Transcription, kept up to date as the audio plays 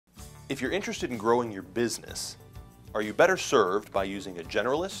If you're interested in growing your business, are you better served by using a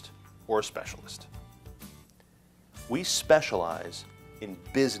generalist or a specialist? We specialize in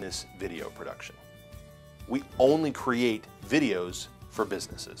business video production. We only create videos for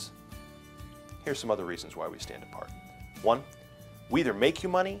businesses. Here's some other reasons why we stand apart. 1, we either make you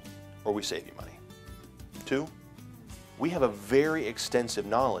money or we save you money. 2, we have a very extensive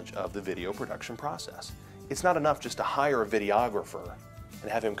knowledge of the video production process. It's not enough just to hire a videographer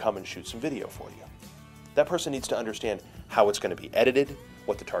and have him come and shoot some video for you. That person needs to understand how it's going to be edited,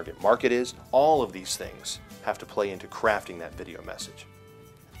 what the target market is. All of these things have to play into crafting that video message.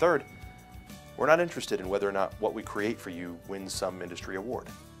 3rd, we're not interested in whether or not what we create for you wins some industry award.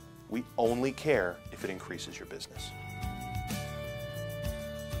 We only care if it increases your business.